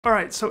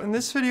Alright, so in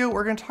this video,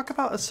 we're going to talk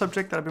about a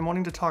subject that I've been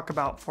wanting to talk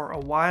about for a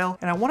while,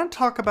 and I want to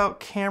talk about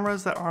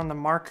cameras that are on the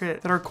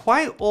market that are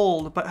quite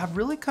old, but have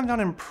really come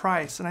down in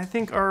price, and I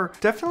think are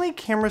definitely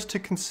cameras to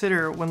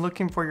consider when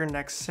looking for your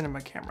next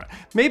cinema camera.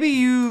 Maybe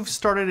you've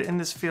started in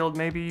this field,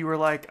 maybe you were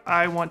like,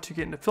 I want to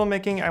get into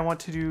filmmaking, I want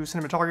to do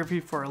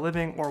cinematography for a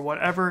living, or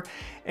whatever,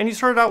 and you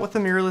started out with a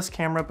mirrorless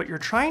camera, but you're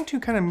trying to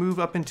kind of move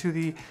up into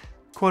the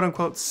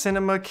quote-unquote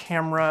cinema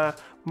camera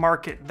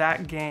market,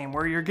 that game,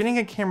 where you're getting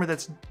a camera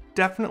that's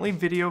definitely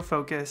video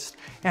focused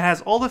and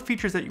has all the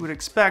features that you would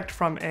expect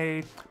from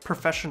a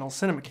professional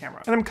cinema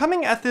camera. And I'm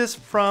coming at this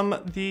from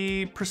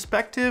the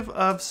perspective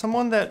of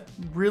someone that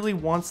really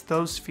wants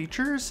those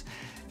features,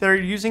 that are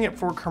using it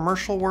for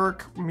commercial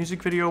work,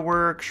 music video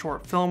work,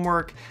 short film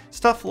work,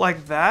 stuff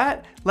like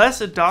that. Less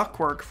doc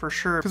work for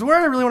sure. Because where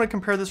I really want to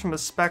compare this from a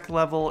spec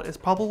level is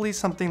probably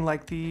something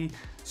like the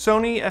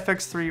Sony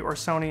FX3 or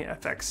Sony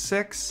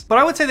FX6. But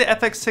I would say the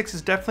FX6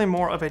 is definitely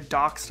more of a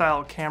dock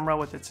style camera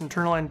with its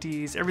internal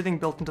NDs, everything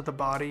built into the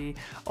body,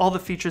 all the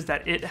features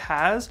that it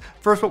has,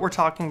 versus what we're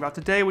talking about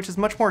today, which is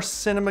much more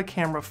cinema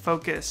camera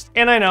focused.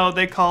 And I know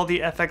they call the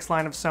FX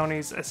line of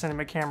Sony's a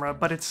cinema camera,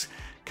 but it's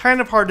kind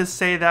of hard to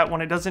say that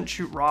when it doesn't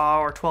shoot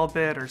RAW or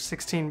 12-bit or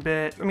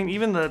 16-bit. I mean,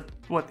 even the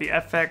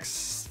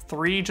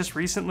FX3 just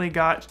recently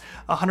got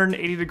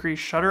 180-degree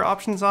shutter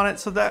options on it,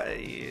 so that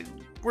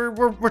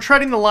we're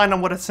treading the line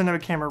on what a cinema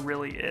camera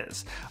really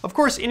is. Of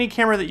course, any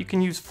camera that you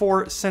can use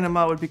for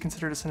cinema would be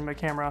considered a cinema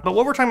camera, but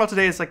what we're talking about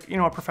today is like,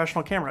 a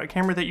professional camera, a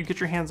camera that you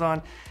get your hands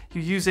on,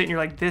 you use it, and you're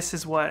like, this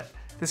is what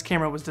this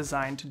camera was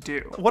designed to do.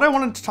 What I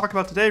wanted to talk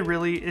about today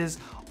really is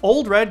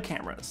old RED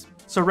cameras.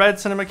 So RED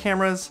cinema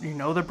cameras, you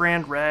know the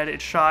brand RED,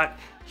 it shot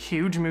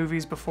huge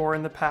movies before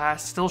in the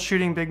past, still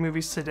shooting big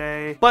movies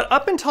today. But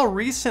up until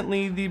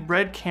recently, the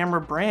RED camera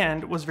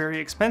brand was very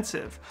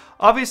expensive.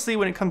 Obviously,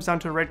 when it comes down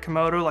to a RED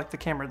Komodo, like the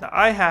camera that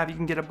I have, you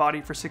can get a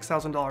body for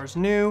 $6,000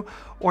 new,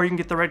 or you can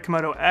get the RED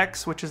Komodo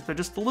X, which is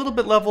just a little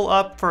bit level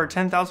up for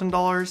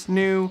 $10,000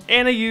 new,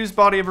 and a used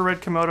body of a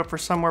RED Komodo for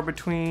somewhere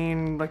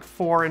between like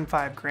 $4 and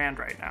 $5 grand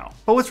right now.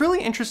 But what's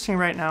really interesting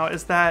right now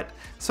is that,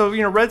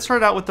 RED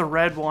started out with the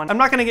RED one. I'm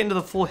not gonna get into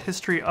the full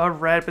history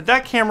of RED, but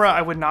that camera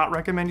I would not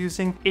recommend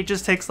using. It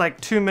just takes like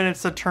 2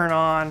 minutes to turn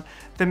on.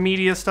 The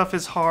media stuff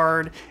is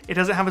hard. It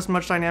doesn't have as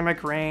much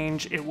dynamic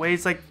range. It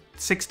weighs like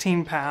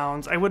 16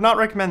 pounds. I would not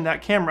recommend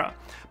that camera.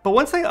 But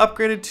once they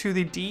upgraded to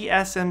the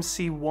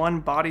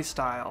DSMC1 body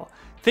style,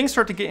 things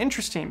start to get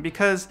interesting,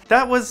 because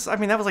that was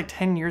like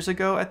 10 years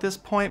ago at this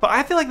point, but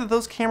I feel like that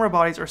those camera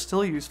bodies are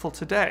still useful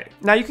today.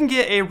 Now you can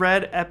get a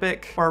RED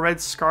Epic or a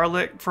RED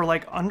Scarlet for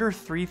like under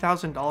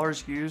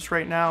 $3,000 used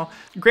right now.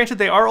 Granted,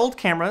 they are old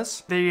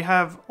cameras, they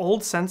have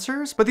old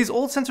sensors, but these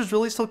old sensors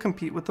really still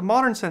compete with the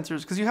modern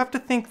sensors, because you have to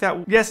think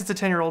that, yes, it's a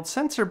 10-year-old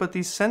sensor, but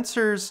these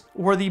sensors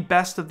were the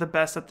best of the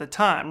best at the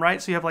time,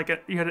 right? So you have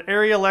you had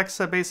Arri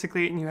Alexa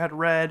basically, and you had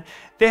RED.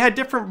 They had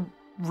different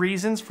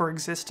reasons for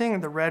existing.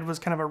 The RED was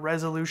kind of a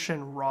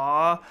resolution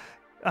RAW,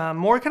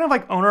 more kind of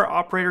like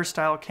owner-operator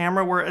style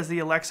camera, whereas the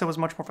Alexa was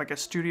much more of like a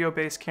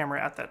studio-based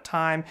camera at that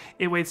time.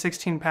 It weighed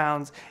 16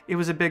 pounds. It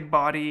was a big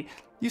body.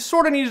 You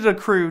sort of needed a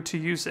crew to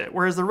use it,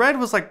 whereas the RED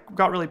was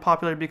got really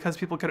popular because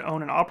people could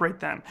own and operate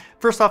them.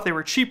 First off, they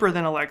were cheaper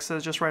than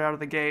Alexas just right out of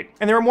the gate,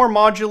 and they were more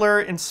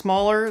modular and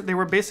smaller. They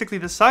were basically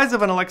the size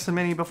of an Alexa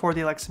Mini before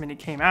the Alexa Mini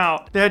came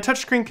out. They had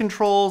touchscreen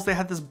controls. They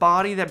had this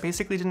body that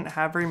basically didn't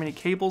have very many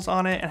cables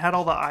on it and had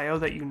all the I/O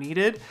that you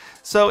needed.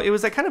 So it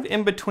was that kind of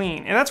in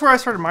between, and that's where I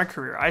started my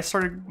career. I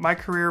started my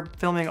career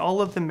filming all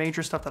of the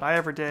major stuff that I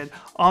ever did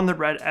on the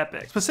RED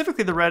Epic,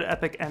 specifically the RED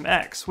Epic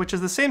MX, which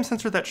is the same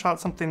sensor that shot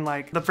something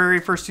like the very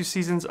first 2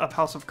 seasons of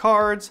House of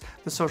Cards,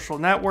 The Social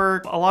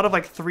Network. A lot of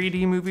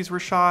 3D movies were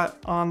shot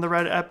on the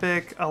RED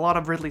Epic. A lot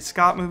of Ridley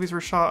Scott movies were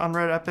shot on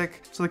RED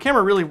Epic. So the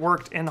camera really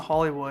worked in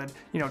Hollywood,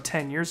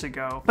 10 years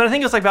ago. But I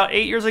think it was about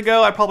 8 years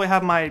ago. I probably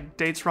have my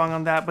dates wrong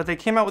on that, but they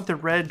came out with the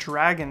RED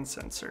Dragon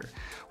sensor,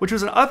 which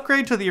was an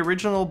upgrade to the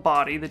original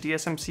body, the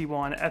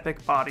DSMC1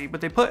 Epic body, but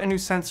they put a new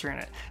sensor in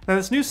it. Now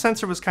this new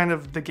sensor was kind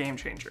of the game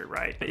changer,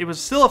 right? It was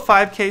still a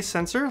 5K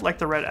sensor like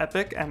the RED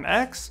Epic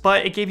MX,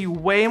 but it gave you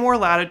way more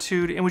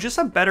latitude. It was just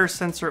a better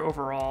sensor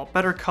overall,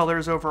 better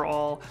colors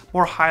overall,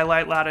 more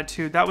highlight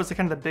latitude. That was the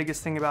kind of the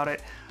biggest thing about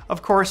it.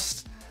 Of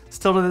course,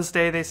 still to this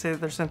day, they say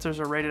that their sensors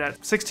are rated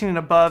at 16 and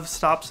above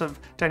stops of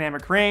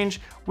dynamic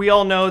range. We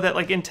all know that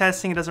in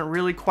testing, it doesn't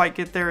really quite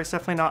get there. It's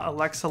definitely not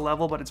Alexa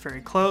level, but it's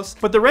very close.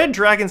 But the RED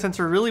Dragon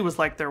sensor really was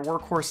like their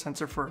workhorse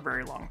sensor for a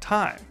very long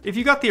time. If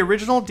you got the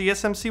original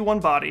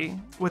DSMC1 body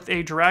with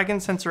a Dragon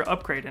sensor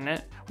upgrade in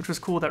it, which was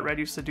cool that RED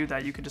used to do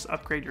that, you could just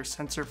upgrade your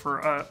sensor for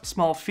a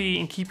small fee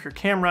and keep your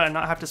camera and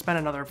not have to spend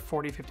another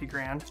 40, 50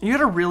 grand. You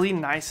had a really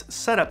nice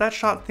setup. That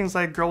shot things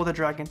like Girl with a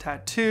Dragon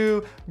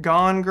Tattoo,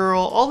 Gone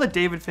Girl, all the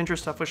David Fincher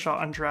stuff was shot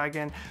on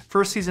Dragon.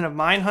 First season of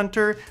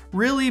Mindhunter,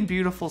 really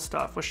beautiful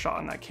stuff was shot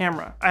on that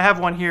camera. I have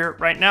one here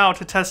right now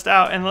to test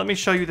out, and let me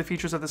show you the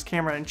features of this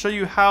camera and show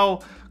you how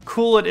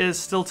cool it is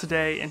still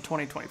today in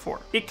 2024.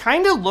 It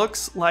kind of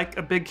looks like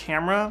a big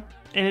camera,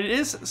 And it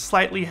is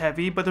slightly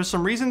heavy, but there's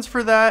some reasons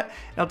for that.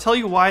 And I'll tell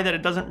you why that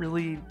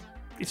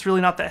it's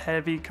really not that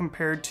heavy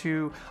compared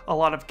to a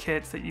lot of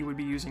kits that you would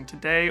be using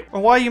today,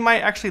 or why you might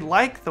actually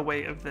like the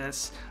weight of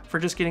this for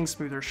just getting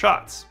smoother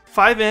shots.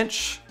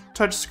 5-inch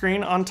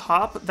touchscreen on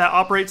top that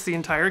operates the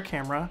entire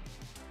camera.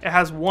 It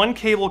has one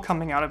cable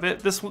coming out of it.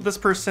 This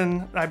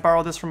person, I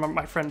borrowed this from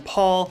my friend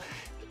Paul.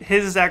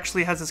 His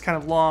actually has this kind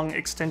of long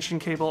extension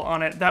cable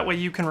on it. That way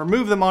you can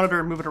remove the monitor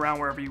and move it around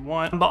wherever you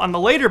want. But on the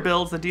later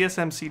builds, the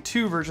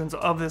DSMC2 versions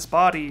of this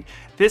body,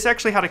 this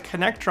actually had a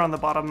connector on the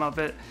bottom of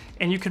it,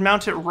 and you can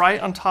mount it right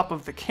on top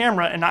of the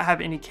camera and not have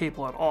any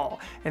cable at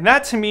all. And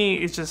that to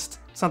me is just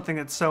something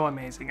that's so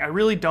amazing. I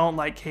really don't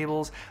like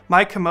cables.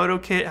 My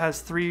Komodo kit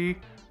has 3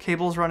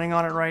 cables running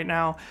on it right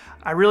now.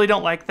 I really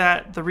don't like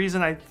that. The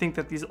reason I think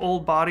that these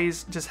old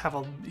bodies just have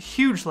a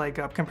huge leg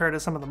up compared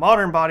to some of the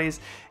modern bodies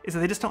is that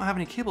they just don't have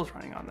any cables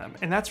running on them.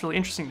 And that's really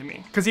interesting to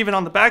me. Because even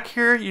on the back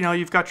here, you know,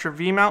 you've got your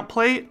V-mount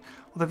plate.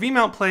 Well, the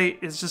V-mount plate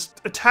is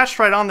just attached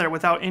right on there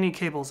without any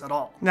cables at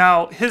all.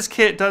 Now, his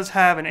kit does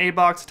have an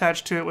A-box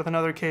attached to it with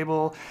another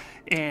cable,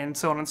 and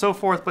so on and so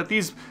forth, but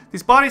these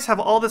bodies have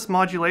all this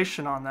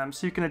modulation on them,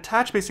 so you can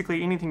attach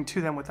basically anything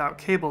to them without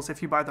cables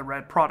if you buy the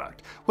red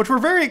product, which were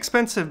very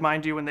expensive,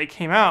 mind you, when they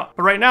came out,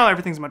 but right now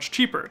everything's much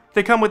cheaper.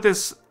 They come with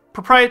this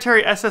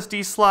proprietary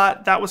SSD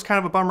slot. That was kind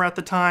of a bummer at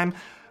the time,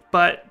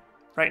 but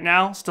right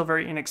now, still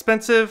very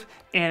inexpensive,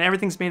 and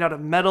everything's made out of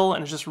metal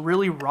and it's just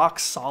really rock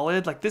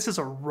solid. Like, this is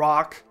a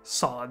rock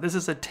solid. This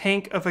is a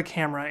tank of a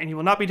camera, and you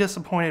will not be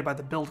disappointed by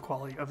the build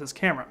quality of this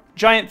camera.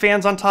 Giant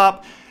fans on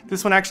top.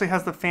 This one actually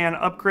has the fan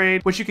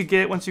upgrade, which you could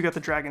get once you got the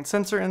Dragon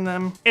sensor in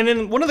them. And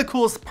then one of the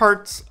coolest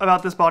parts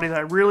about this body that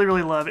I really,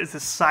 really love is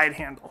this side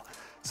handle.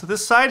 So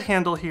this side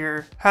handle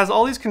here has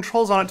all these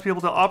controls on it to be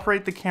able to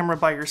operate the camera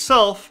by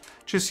yourself,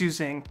 just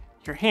using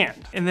your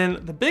hand. And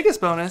then the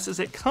biggest bonus is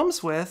it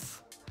comes with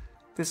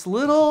this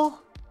little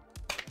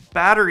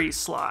battery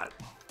slot,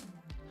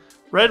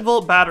 Red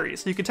Volt battery.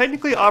 So you can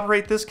technically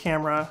operate this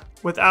camera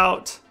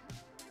without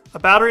a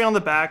battery on the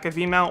back, a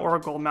V-mount or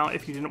a gold mount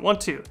if you didn't want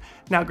to.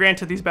 Now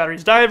granted, these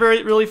batteries die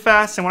really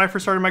fast, and when I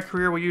first started my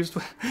career, we used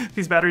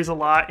these batteries a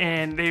lot,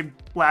 and they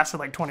lasted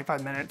like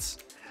 25 minutes.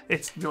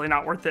 It's really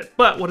not worth it.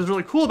 But what is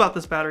really cool about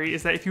this battery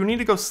is that if you need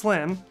to go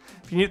slim,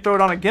 if you need to throw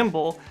it on a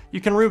gimbal,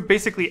 you can remove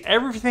basically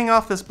everything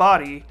off this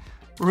body,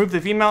 remove the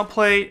V-mount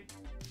plate,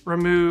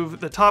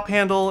 remove the top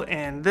handle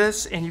and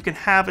this, and you can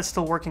have a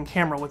still working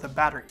camera with a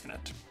battery in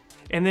it.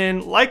 And then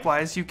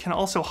likewise, you can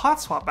also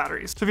hot swap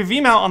batteries. So if you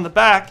V-mount on the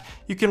back,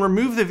 you can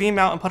remove the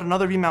V-mount and put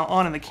another V-mount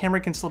on, and the camera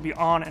can still be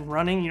on and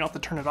running. You don't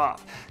have to turn it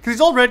off. Because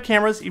these old Red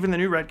cameras, even the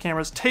new Red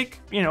cameras, take,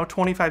 you know,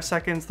 25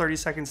 seconds, 30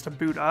 seconds to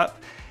boot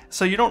up.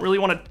 So you don't really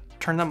want to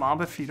turn them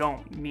off if you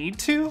don't need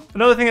to.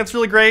 Another thing that's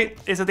really great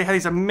is that they have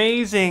these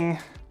amazing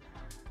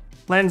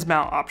lens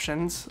mount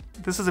options.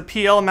 This is a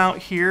PL mount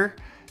here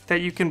that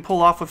you can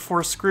pull off with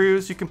 4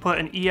 screws. You can put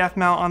an EF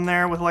mount on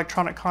there with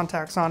electronic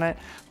contacts on it,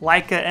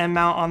 Leica M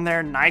mount on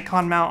there,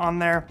 Nikon mount on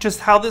there. Just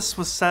how this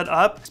was set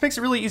up, this makes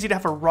it really easy to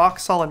have a rock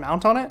solid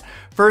mount on it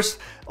versus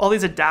all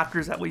these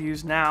adapters that we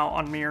use now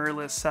on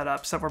mirrorless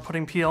setups that we're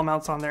putting PL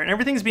mounts on there, and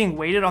everything's being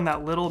weighted on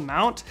that little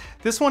mount.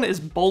 This one is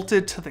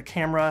bolted to the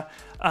camera.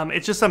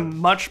 It's just a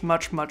much,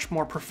 much, much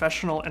more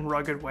professional and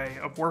rugged way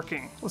of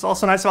working. What's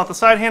also nice about the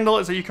side handle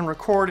is that you can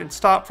record and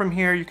stop from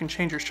here. You can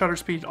change your shutter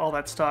speed, all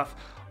that stuff,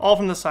 all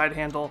from the side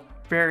handle.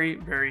 Very,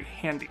 very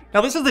handy.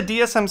 Now this is the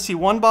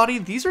DSMC1 body.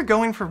 These are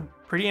going for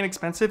pretty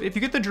inexpensive. If you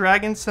get the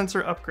Dragon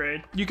sensor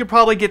upgrade, you could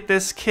probably get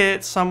this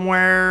kit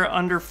somewhere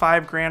under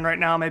 5 grand right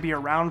now, maybe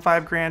around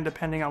 5 grand,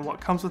 depending on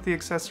what comes with the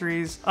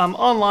accessories.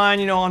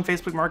 Online, you know, on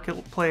Facebook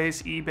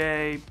Marketplace,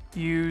 eBay,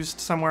 used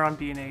somewhere on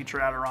B&H or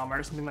Adorama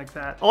or something like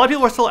that. A lot of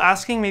people are still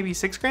asking maybe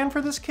 6 grand for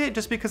this kit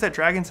just because that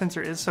Dragon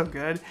sensor is so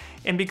good.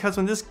 And because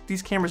when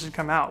these cameras had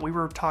come out, we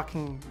were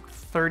talking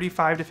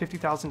 $35,000 to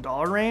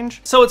 $50,000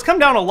 range. So it's come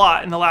down a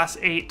lot in the last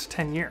 8 to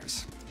 10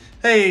 years.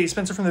 Hey,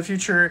 Spencer from the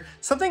future.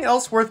 Something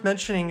else worth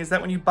mentioning is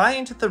that when you buy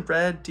into the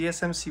red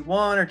DSMC1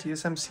 or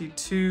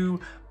DSMC2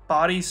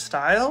 body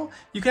style,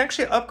 you can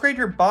actually upgrade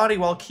your body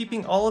while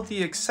keeping all of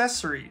the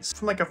accessories.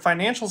 From like a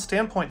financial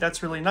standpoint,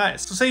 that's really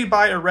nice. So say you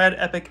buy a red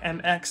Epic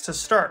MX to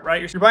start,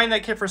 right? You're buying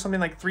that kit for something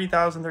like $3,000,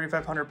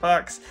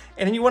 $3,500,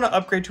 and then you want to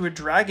upgrade to a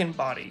Dragon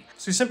body.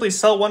 So you simply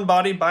sell one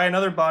body, buy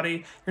another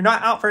body. You're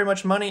not out very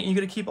much money, and you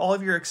get to keep all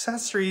of your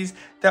accessories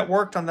that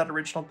worked on that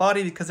original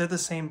body because they're the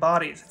same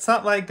bodies. It's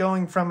not like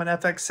going from an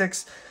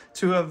FX6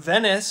 to a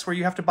Venice where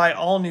you have to buy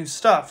all new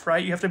stuff,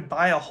 right? You have to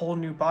buy a whole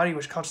new body,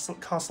 which costs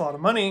a lot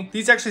of money.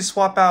 These actually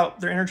swap out,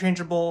 they're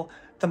interchangeable.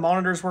 The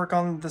monitors work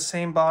on the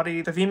same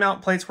body. The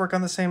V-mount plates work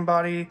on the same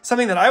body.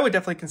 Something that I would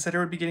definitely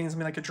consider would be getting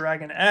something like a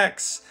Dragon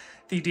X,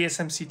 the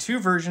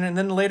DSMC2 version, and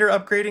then later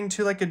upgrading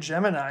to like a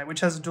Gemini, which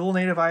has dual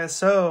native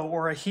ISO,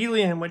 or a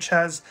Helium, which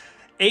has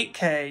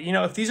 8K. You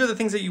know, if these are the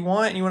things that you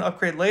want and you want to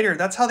upgrade later,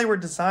 that's how they were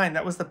designed.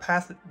 That was the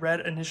path that Red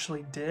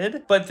initially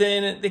did. But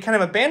then they kind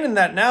of abandoned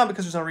that now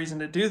because there's no reason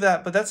to do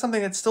that. But that's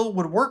something that still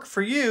would work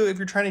for you if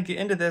you're trying to get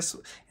into this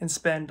and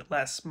spend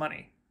less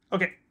money.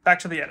 Okay, back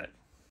to the edit.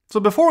 So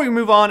before we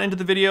move on into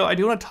the video, I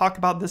do want to talk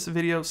about this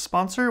video's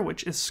sponsor,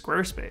 which is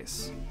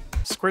Squarespace.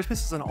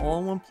 Squarespace is an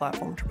all-in-one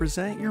platform to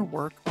present your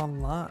work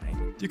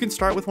online. You can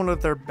start with one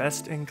of their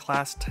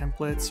best-in-class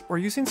templates, or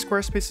using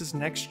Squarespace's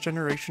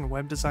next-generation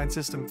web design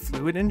system,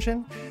 Fluid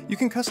Engine, you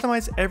can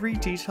customize every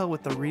detail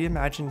with the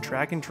reimagined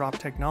drag-and-drop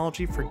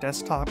technology for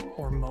desktop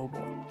or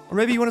mobile. Or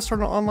maybe you want to start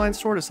an online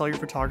store to sell your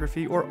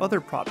photography or other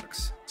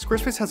products.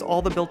 Squarespace has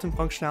all the built-in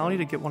functionality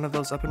to get one of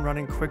those up and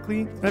running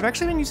quickly, and I've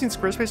actually been using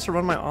Squarespace to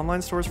run my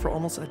online stores for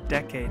almost a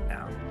decade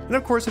now. And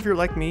of course, if you're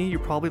like me,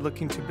 you're probably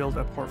looking to build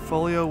a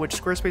portfolio, which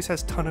Squarespace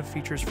has a ton of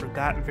features for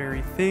that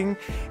very thing.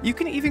 You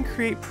can even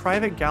create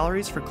private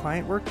galleries for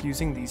client work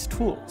using these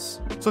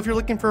tools. So if you're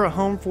looking for a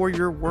home for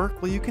your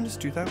work, well, you can just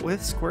do that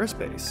with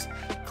Squarespace.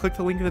 Click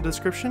the link in the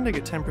description to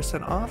get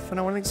 10% off, and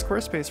I want to thank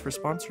Squarespace for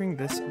sponsoring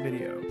this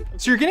video.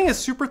 So you're getting a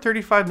Super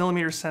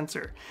 35mm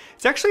sensor.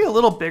 It's actually a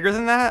little bigger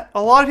than that.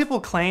 A lot of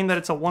people claim that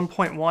it's a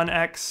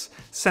 1.1x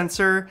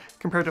sensor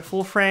compared to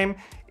full frame.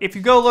 If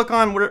you go look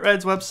on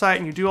Red's website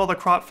and you do all the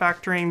crop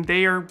factoring,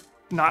 they are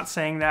not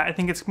saying that. I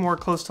think it's more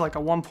close to like a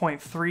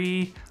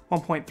 1.3,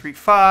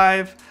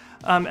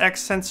 1.35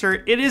 X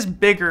sensor. It is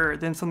bigger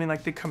than something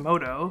like the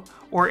Komodo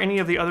or any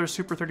of the other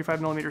Super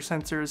 35mm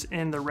sensors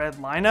in the Red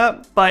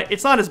lineup, but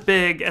it's not as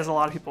big as a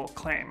lot of people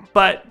claim.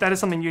 But that is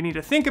something you need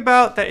to think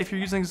about, that if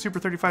you're using a Super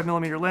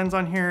 35mm lens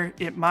on here,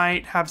 it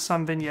might have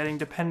some vignetting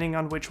depending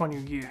on which one you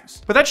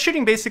use. But that's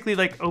shooting basically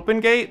like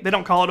OpenGate. They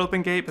don't call it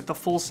OpenGate, but the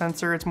full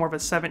sensor, it's more of a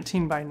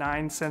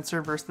 17:9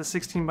 sensor versus the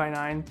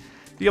 16:9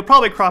 that you'll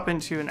probably crop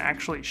into and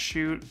actually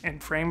shoot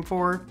and frame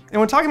for. And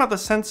when talking about the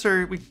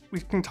sensor, we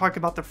can talk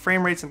about the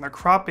frame rates and the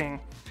cropping.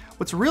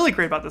 What's really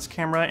great about this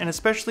camera, and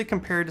especially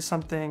compared to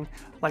something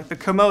like the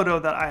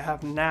Komodo that I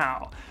have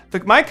now,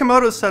 my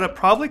Komodo setup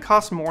probably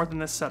costs more than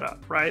this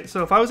setup, right?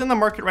 So if I was in the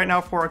market right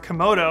now for a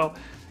Komodo,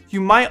 you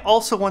might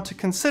also want to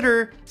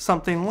consider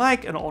something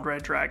like an old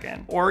Red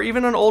Dragon, or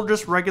even an old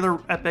just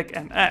regular Epic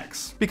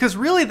MX, because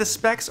really the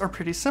specs are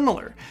pretty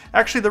similar.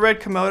 Actually, the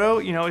Red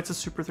Komodo, you know, it's a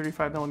Super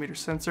 35mm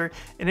sensor,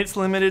 and it's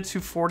limited to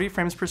 40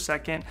 frames per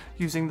second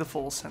using the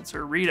full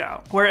sensor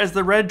readout. Whereas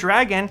the Red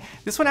Dragon,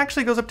 this one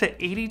actually goes up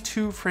to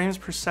 82 frames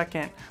per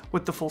second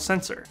with the full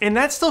sensor. And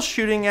that's still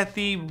shooting at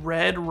the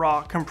Red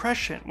RAW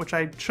compression, which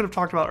I should have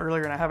talked about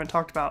earlier and I haven't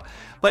talked about,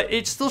 but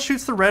it still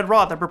shoots the Red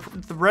RAW,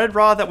 the Red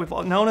RAW that we've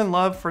known and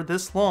loved for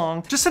this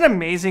long. Just an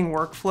amazing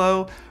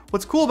workflow.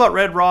 What's cool about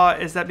Red RAW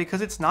is that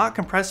because it's not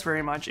compressed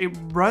very much, it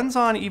runs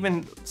on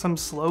even some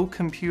slow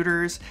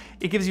computers.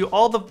 It gives you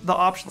all the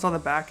options on the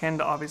back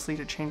end, obviously,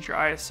 to change your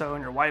ISO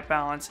and your white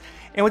balance.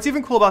 And what's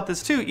even cool about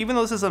this too, even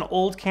though this is an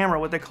old camera,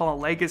 what they call a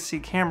legacy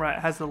camera, it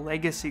has the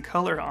legacy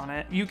color on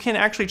it, you can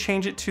actually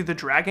change it to the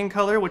Dragon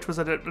color, which was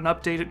an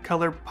updated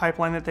color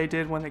pipeline that they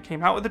did when they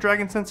came out with the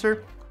Dragon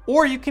sensor.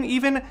 Or you can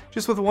even,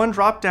 just with one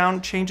drop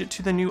down, change it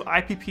to the new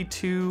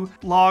IPP2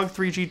 Log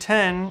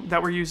 3G10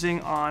 that we're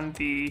using on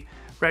the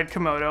Red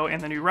Komodo and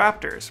the new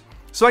Raptors.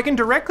 So I can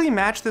directly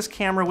match this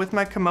camera with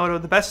my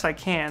Komodo the best I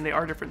can. They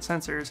are different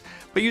sensors,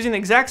 but using the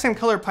exact same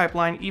color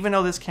pipeline, even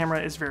though this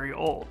camera is very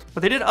old.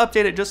 But they did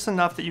update it just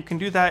enough that you can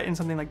do that in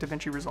something like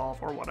DaVinci Resolve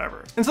or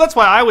whatever. And so that's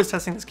why I was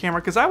testing this camera,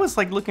 because I was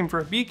like looking for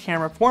a B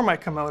camera for my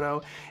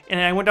Komodo,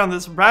 and I went down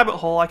this rabbit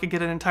hole. I could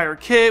get an entire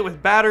kit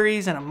with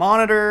batteries and a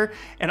monitor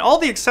and all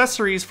the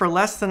accessories for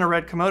less than a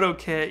Red Komodo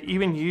kit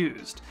even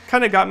used.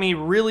 Kind of got me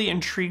really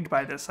intrigued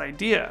by this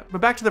idea.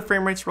 But back to the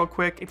frame rates real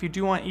quick. If you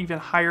do want even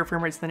higher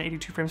frame rates than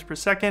 82 frames per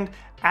second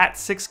at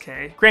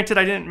 6K, granted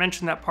I didn't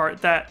mention that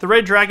part, that the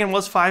Red Dragon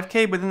was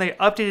 5K, but then they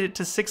updated it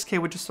to 6K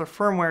with just the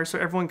firmware, so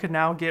everyone could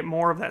now get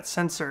more of that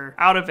sensor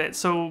out of it.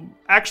 So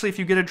actually, if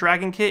you get a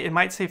Dragon kit, it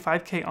might say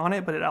 5K on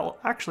it, but it'll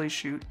actually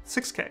shoot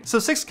 6K. So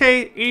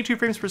 6K, 82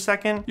 frames per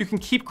second, you can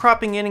keep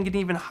cropping in and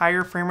getting even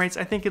higher frame rates.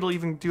 I think it'll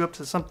even do up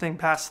to something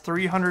past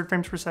 300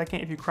 frames per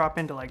second if you crop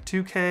into like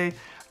 2K.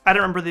 I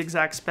don't remember the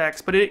exact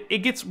specs, but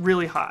it gets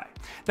really high.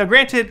 Now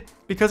granted,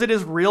 because it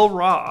is real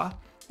raw,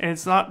 and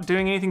it's not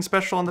doing anything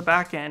special on the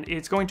back end,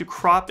 it's going to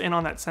crop in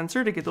on that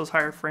sensor to get those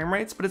higher frame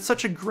rates, but it's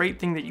such a great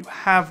thing that you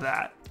have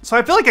that. So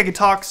I feel like I could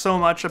talk so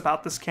much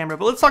about this camera,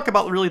 but let's talk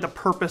about really the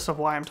purpose of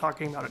why I'm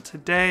talking about it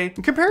today.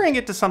 I'm comparing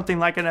it to something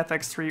like an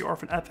FX3 or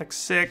an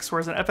FX6,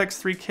 whereas an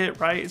FX3 kit,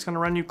 right, is gonna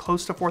run you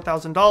close to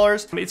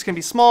 $4,000. It's gonna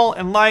be small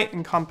and light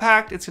and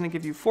compact. It's gonna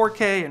give you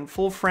 4K and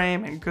full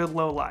frame and good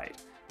low light.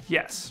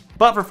 Yes.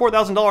 But for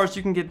 $4,000,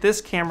 you can get this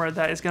camera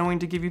that is going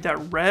to give you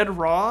that Red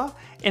RAW,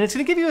 and it's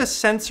going to give you a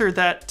sensor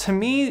that, to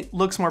me,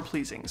 looks more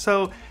pleasing.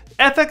 So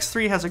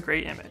FX3 has a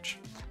great image,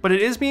 but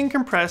it is being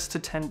compressed to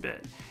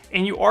 10-bit,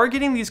 and you are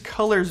getting these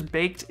colors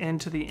baked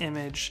into the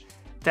image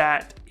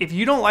that if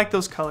you don't like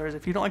those colors,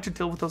 if you don't like to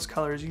deal with those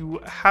colors, you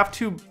have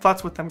to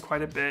futz with them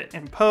quite a bit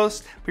in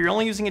post, but you're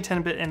only using a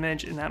 10-bit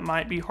image and that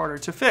might be harder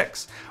to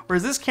fix.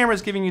 Whereas this camera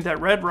is giving you that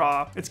red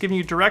raw, it's giving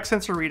you direct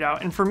sensor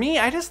readout, and for me,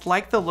 I just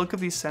like the look of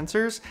these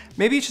sensors.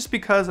 Maybe it's just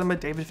because I'm a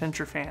David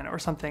Fincher fan or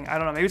something, I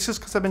don't know, maybe it's just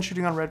because I've been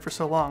shooting on red for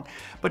so long,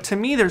 but to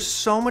me, there's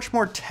so much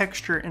more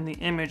texture in the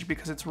image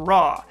because it's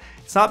raw.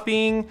 It's not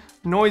being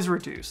noise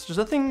reduced. There's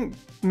nothing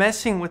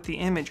messing with the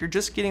image. You're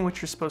just getting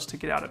what you're supposed to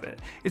get out of it.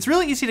 It's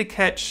really easy to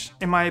catch,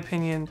 in my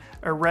opinion,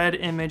 a red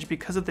image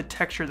because of the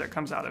texture that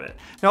comes out of it.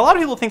 Now, a lot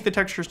of people think the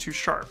texture is too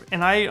sharp,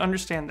 and I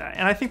understand that.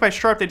 And I think by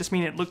sharp, they just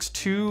mean it looks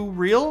too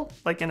real,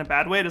 like in a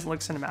bad way. It doesn't look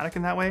cinematic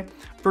in that way.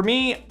 For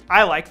me,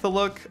 I like the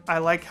look. I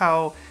like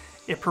how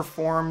it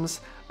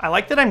performs. I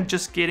like that I'm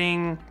just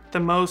getting the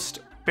most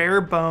bare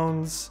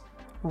bones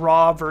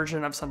raw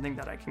version of something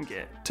that I can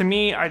get. To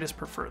me, I just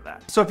prefer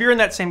that. So if you're in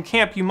that same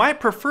camp, you might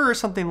prefer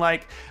something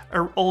like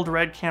an old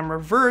red camera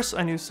versus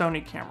a new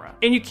Sony camera.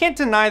 And you can't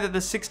deny that the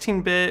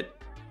 16-bit,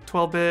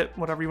 12-bit,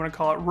 whatever you want to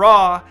call it,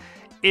 raw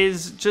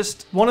is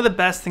just one of the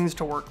best things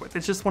to work with.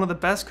 It's just one of the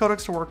best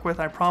codecs to work with.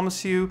 I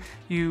promise you,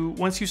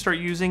 once you start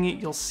using it,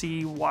 you'll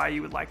see why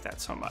you would like that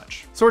so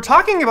much. So we're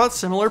talking about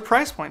similar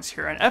price points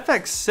here. An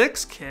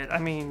FX6 kit, I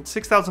mean,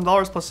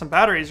 $6,000 plus some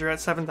batteries, you're at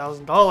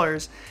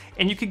 $7,000.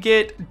 And you could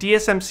get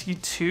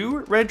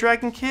DSMC2 Red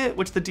Dragon kit,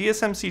 which the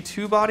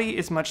DSMC2 body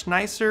is much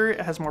nicer.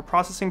 It has more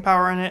processing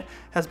power in it,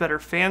 has better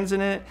fans in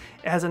it,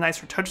 it has a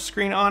nicer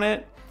touchscreen on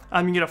it.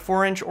 You can get a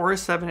 4-inch or a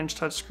 7-inch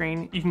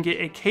touchscreen. You can get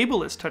a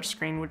cableless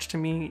touchscreen, which to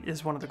me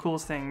is one of the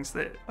coolest things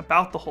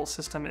about the whole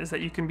system, is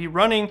that you can be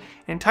running an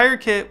entire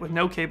kit with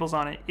no cables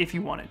on it if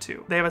you wanted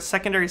to. They have a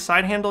secondary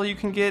side handle you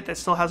can get that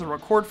still has a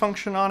record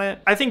function on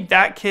it. I think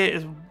that kit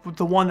is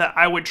the one that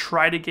I would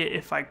try to get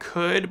if I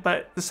could,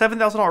 but the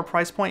 $7,000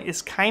 price point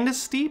is kind of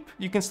steep.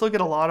 You can still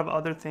get a lot of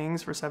other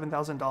things for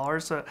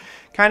 $7,000, so it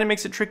kind of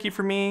makes it tricky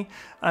for me.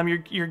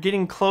 You're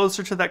getting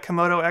closer to that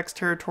Komodo X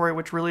territory,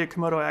 which really a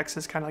Komodo X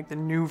is kind of like the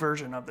new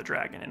version of the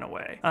Dragon in a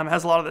way. It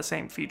has a lot of the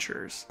same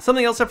features.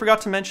 Something else I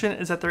forgot to mention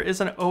is that there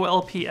is an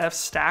OLPF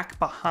stack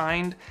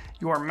behind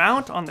your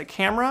mount on the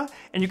camera,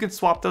 and you can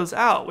swap those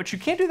out, which you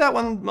can't do that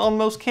on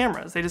most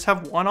cameras. They just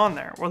have one on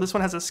there. Well, this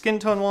one has a skin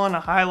tone one, a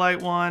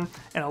highlight one,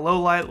 and a low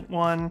light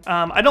one.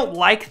 I don't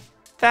like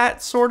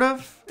that sort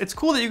of. It's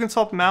cool that you can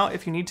swap them out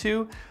if you need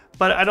to,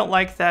 but I don't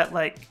like that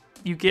like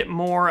you get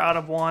more out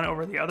of one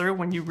over the other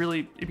when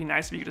it'd be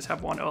nice if you could just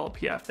have one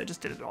OLPF that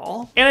just did it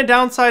all. And a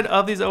downside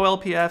of these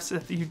OLPFs,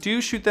 if you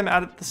do shoot them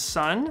out at the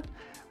sun,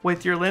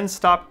 with your lens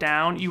stopped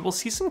down, you will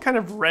see some kind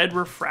of red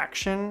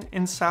refraction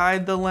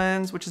inside the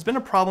lens, which has been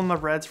a problem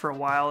of Reds for a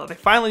while. They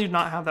finally do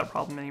not have that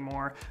problem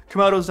anymore.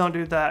 Komodos don't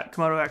do that.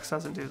 Komodo X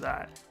doesn't do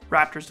that.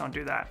 Raptors don't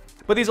do that.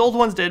 But these old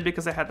ones did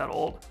because they had that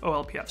old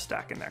OLPF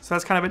stack in there. So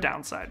that's kind of a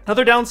downside.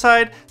 Another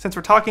downside, since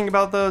we're talking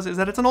about those, is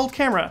that it's an old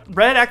camera.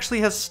 Red actually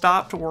has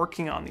stopped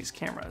working on these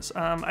cameras.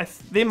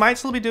 They might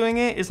still be doing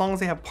it as long as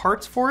they have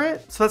parts for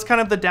it. So that's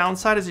kind of the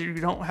downside, is that you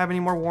don't have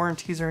any more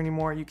warranties or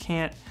anymore. You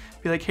can't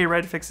be like, hey,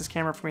 Red, fix this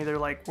camera for me. They're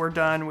like, we're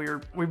done.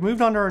 We've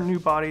moved on to our new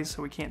bodies,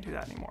 so we can't do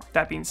that anymore.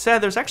 That being said,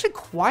 there's actually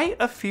quite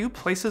a few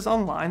places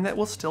online that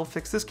will still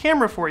fix this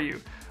camera for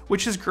you,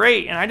 which is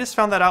great. And I just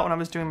found that out when I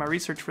was doing my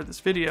research for this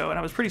video, and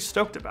I was pretty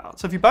stoked about.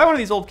 So if you buy one of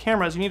these old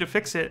cameras, you need to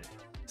fix it,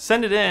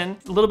 send it in,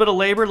 a little bit of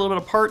labor, a little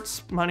bit of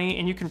parts money,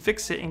 and you can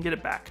fix it and get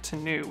it back to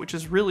new, which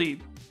is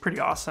really pretty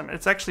awesome.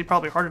 It's actually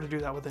probably harder to do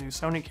that with a new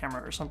Sony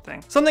camera or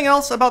something. Something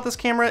else about this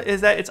camera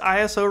is that its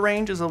ISO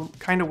range is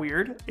kind of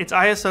weird. Its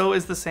ISO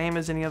is the same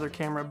as any other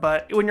camera,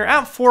 but when you're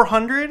at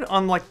 400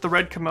 on like the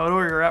Red Komodo,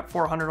 or you're at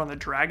 400 on the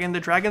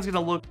Dragon's gonna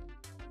look.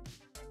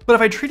 But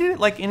if I treated it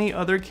like any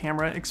other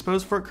camera,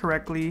 exposed for it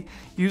correctly,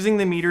 using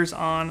the meters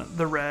on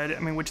the Red,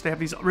 which they have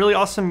these really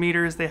awesome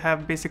meters. They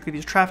have basically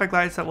these traffic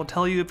lights that will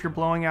tell you if you're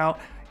blowing out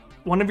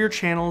one of your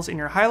channels in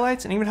your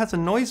highlights, and even has a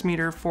noise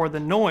meter for the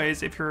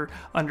noise if you're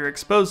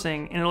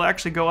underexposing, and it'll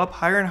actually go up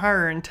higher and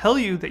higher and tell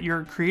you that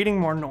you're creating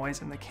more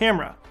noise in the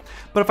camera.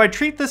 But if I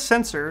treat this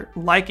sensor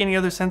like any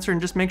other sensor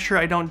and just make sure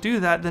I don't do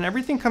that, then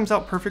everything comes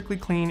out perfectly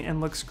clean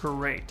and looks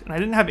great. And I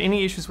didn't have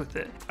any issues with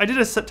it. I did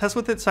a test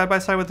with it side by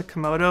side with the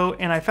Komodo,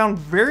 and I found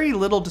very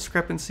little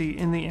discrepancy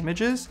in the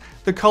images.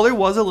 The color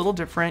was a little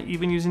different,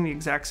 even using the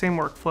exact same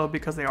workflow,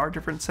 because they are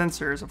different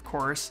sensors, of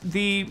course.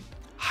 The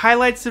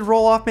highlights did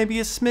roll off maybe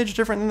a smidge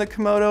different than the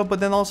Komodo, but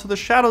then also the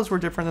shadows were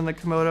different than the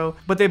Komodo,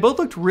 but they both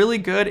looked really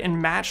good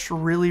and matched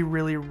really,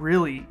 really,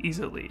 really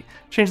easily.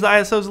 Changed the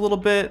ISOs a little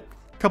bit,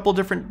 a couple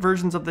different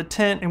versions of the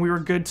tint, and we were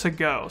good to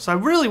go. So I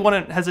really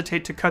wouldn't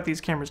hesitate to cut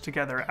these cameras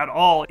together at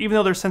all, even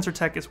though their sensor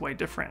tech is way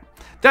different.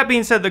 That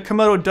being said, the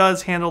Komodo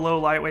does handle low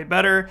light way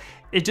better.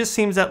 it just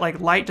seems that like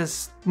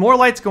more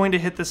light's going to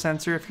hit the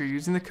sensor if you're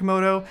using the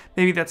Komodo.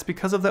 Maybe that's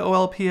because of the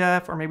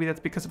OLPF, or maybe that's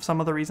because of some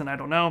other reason, I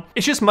don't know.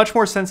 It's just much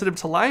more sensitive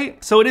to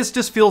light, so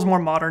just feels more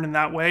modern in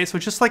that way. So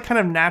it's just like kind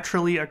of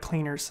naturally a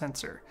cleaner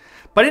sensor.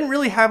 But I didn't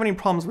really have any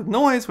problems with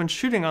noise when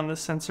shooting on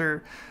this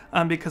sensor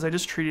because I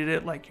just treated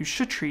it like you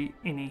should treat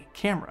any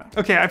camera.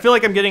 Okay, I feel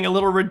like I'm getting a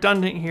little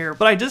redundant here,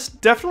 but I just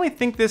definitely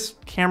think this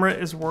camera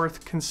is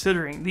worth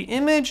considering. The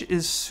image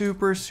is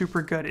super,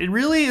 super good. It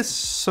really is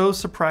so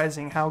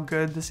surprising how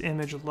good this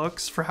image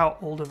looks for how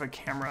old of a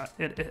camera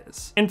it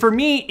is. And for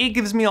me, it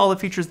gives me all the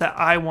features that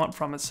I want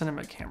from a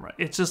cinema camera.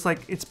 It's just like,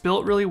 it's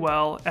built really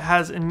well. It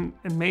has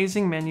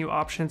amazing menu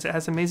options. It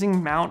has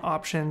amazing mount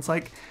options.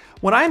 Like,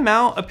 when I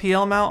mount a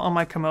PL mount on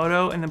my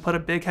Komodo and then put a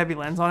big heavy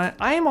lens on it,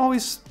 I am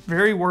always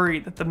very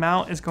worried that the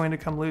mount is going to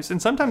come loose.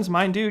 And sometimes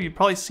mine do. You've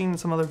probably seen in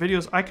some other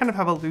videos, I kind of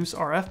have a loose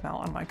RF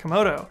mount on my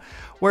Komodo.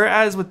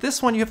 Whereas with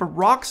this one, you have a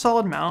rock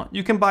solid mount.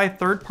 You can buy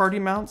third-party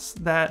mounts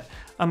that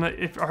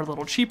are a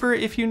little cheaper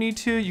if you need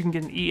to. You can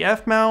get an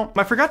EF mount.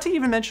 I forgot to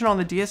even mention on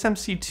the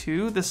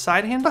DSMC2, the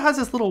side handle has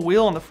this little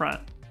wheel on the front,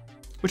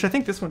 which I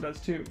think this one does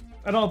too.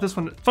 I don't know if this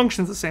one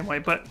functions the same way,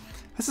 but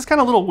has this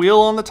kind of little wheel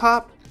on the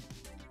top.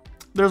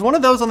 There's one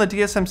of those on the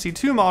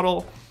DSMC2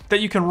 model that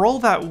you can roll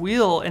that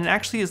wheel and it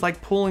actually is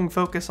like pulling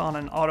focus on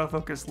an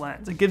autofocus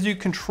lens. It gives you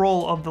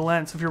control of the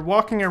lens. If you're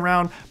walking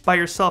around by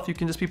yourself, you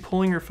can just be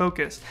pulling your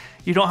focus.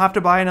 You don't have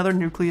to buy another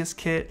nucleus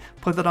kit,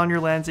 put that on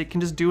your lens. It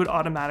can just do it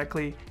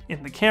automatically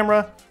in the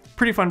camera.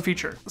 Pretty fun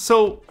feature.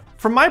 So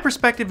from my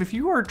perspective, if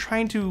you are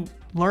trying to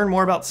learn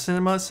more about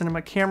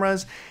cinema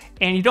cameras,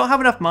 and you don't have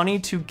enough money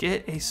to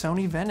get a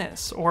Sony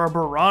Venice or a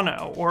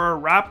Burano or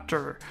a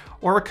Raptor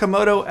or a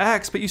Komodo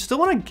X, but you still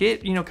want to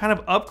get, kind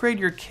of upgrade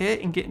your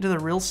kit and get into the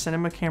real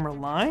cinema camera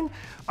line,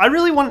 I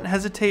really wouldn't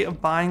hesitate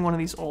of buying one of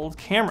these old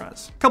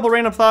cameras. A couple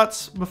random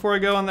thoughts before I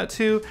go on that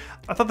too.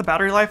 I thought the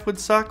battery life would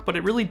suck, but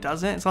it really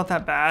doesn't. It's not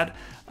that bad.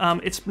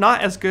 It's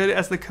not as good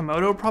as the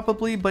Komodo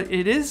probably, but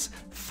it is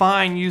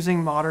fine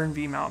using modern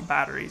V-mount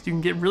batteries. You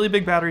can get really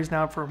big batteries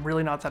now for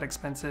really not that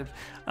expensive.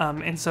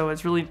 And so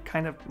it's really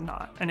kind of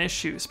not an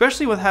issue,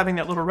 especially with having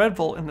that little red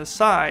volt in the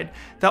side.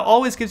 That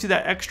always gives you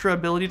that extra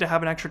ability to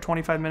have an extra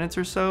 25 minutes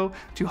or so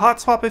to hot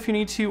swap if you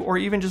need to, or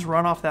even just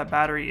run off that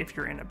battery if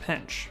you're in a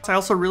pinch. So I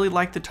also really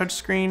like the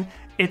touchscreen.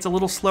 It's a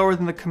little slower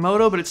than the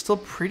Komodo, but it's still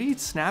pretty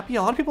snappy.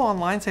 A lot of people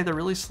online say they're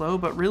really slow,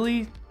 but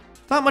really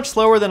not much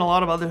slower than a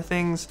lot of other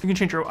things. You can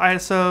change your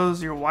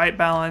ISOs, your white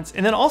balance,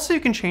 and then also you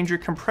can change your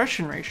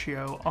compression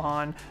ratio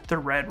on the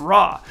Red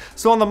RAW.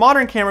 So on the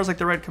modern cameras like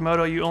the Red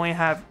Komodo, you only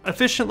have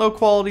efficient low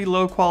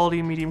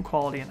quality, medium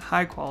quality, and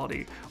high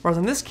quality. Whereas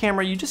on this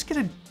camera, you just get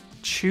to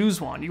choose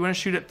one. You want to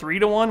shoot at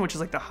 3:1, which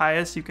is like the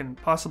highest you can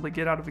possibly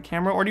get out of a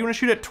camera, or do you want to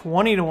shoot at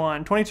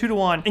 20:1,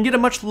 22:1, and get a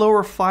much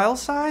lower file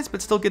size,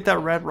 but still get that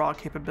Red RAW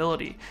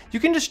capability? You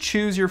can just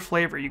choose your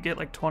flavor. You get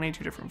like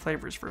 22 different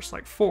flavors versus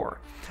like 4.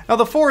 Now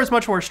the 4 is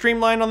much more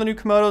streamlined on the new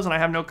Komodos, and I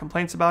have no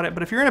complaints about it,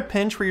 but if you're in a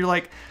pinch where you're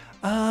like,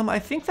 I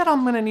think that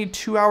I'm gonna need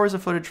 2 hours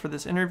of footage for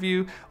this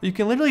interview, you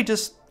can literally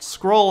just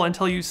scroll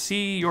until you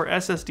see your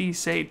SSD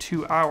say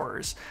 2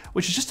 hours,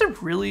 which is just a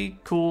really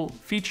cool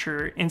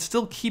feature and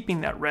still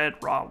keeping that Red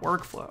RAW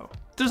workflow.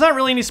 There's not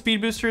really any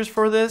speed boosters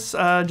for this,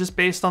 just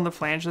based on the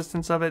flange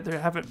distance of it.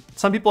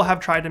 Some people have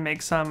tried to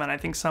make some, and I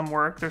think some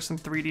work. There's some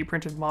 3D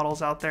printed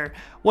models out there.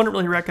 Wouldn't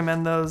really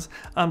recommend those.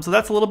 So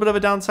that's a little bit of a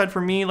downside for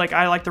me. Like,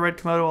 I like the Red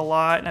Komodo a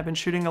lot, and I've been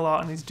shooting a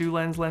lot on these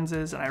dual-lens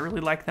lenses, and I really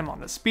like them on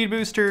the speed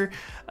booster.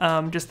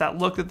 Just that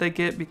look that they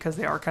get because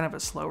they are kind of a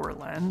slower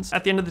lens.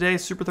 At the end of the day,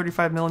 Super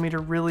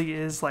 35mm really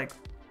is like,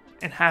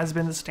 and has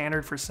been the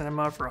standard for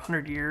cinema for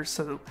 100 years,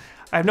 so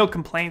I have no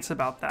complaints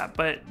about that,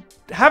 but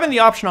having the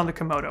option on the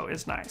Komodo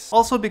is nice.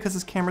 Also, because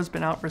this camera's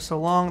been out for so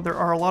long, there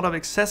are a lot of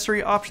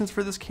accessory options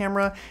for this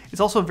camera.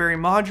 It's also very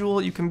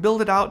modular. You can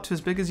build it out to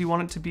as big as you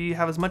want it to be,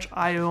 have as much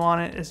IO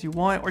on it as you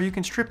want, or you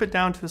can strip it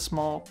down to a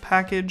small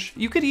package.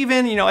 You could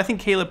even, I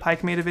think Caleb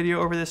Pike made a video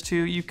over this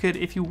too, you could,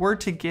 if you were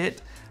to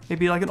get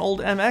maybe like an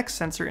old MX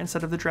sensor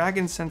instead of the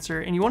Dragon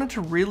sensor, and you wanted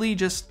to really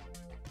just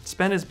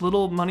spend as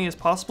little money as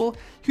possible,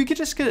 you could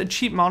just get a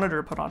cheap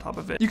monitor put on top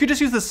of it. You could just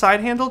use the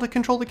side handle to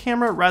control the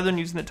camera rather than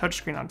using the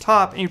touchscreen on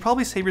top, and you'd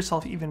probably save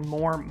yourself even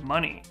more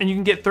money. And you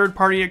can get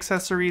third-party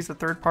accessories, the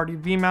third-party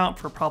V-mount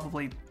for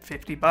probably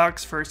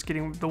 $50 versus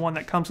getting the one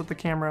that comes with the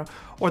camera,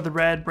 or the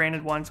Red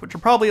branded ones, which are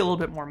probably a little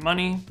bit more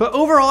money. But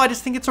overall, I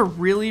just think it's a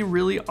really,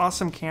 really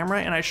awesome camera,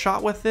 and I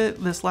shot with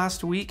it this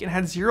last week and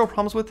had zero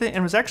problems with it,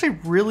 and was actually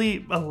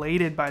really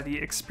elated by the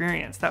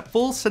experience, that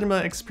full cinema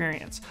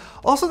experience.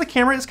 Also, the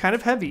camera is kind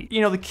of heavy.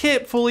 The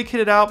kit fully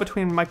kitted out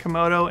between my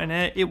Komodo and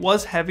it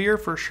was heavier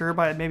for sure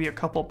by maybe a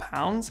couple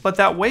pounds, but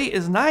that weight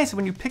is nice.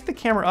 When you pick the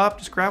camera up,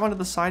 just grab onto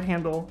the side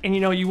handle, and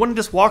you wouldn't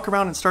just walk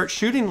around and start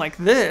shooting like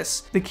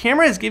this. The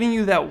camera is giving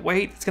you that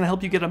weight that's gonna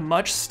help you get a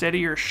much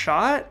steadier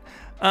shot,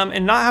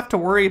 and not have to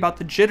worry about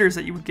the jitters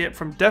that you would get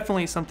from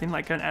definitely something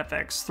like an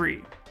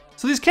FX3.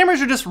 So these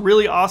cameras are just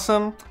really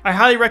awesome. I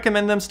highly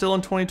recommend them still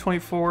in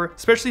 2024,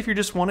 especially if you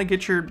just want to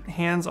get your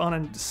hands on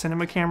a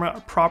cinema camera,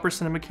 a proper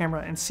cinema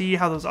camera, and see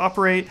how those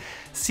operate.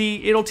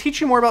 See, it'll teach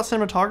you more about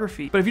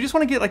cinematography. But if you just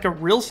want to get like a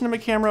real cinema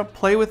camera,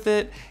 play with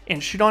it,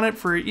 and shoot on it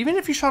for, even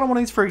if you shot on one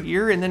of these for a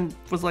year and then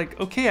was like,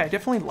 okay, I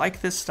definitely like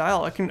this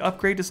style, I can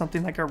upgrade to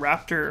something like a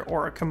Raptor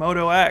or a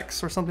Komodo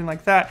X or something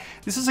like that.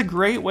 This is a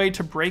great way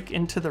to break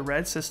into the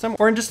RED system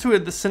or just to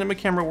the cinema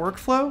camera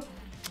workflow.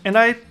 And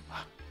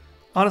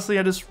honestly,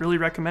 I just really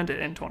recommend it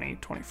in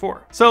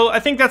 2024. So I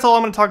think that's all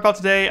I'm going to talk about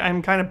today.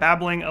 I'm kind of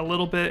babbling a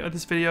little bit of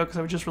this video because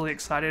I was just really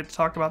excited to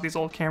talk about these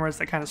old cameras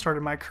that kind of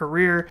started my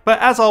career. But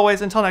as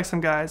always, until next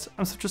time, guys,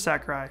 I'm Sutra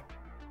Sakurai.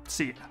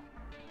 See ya.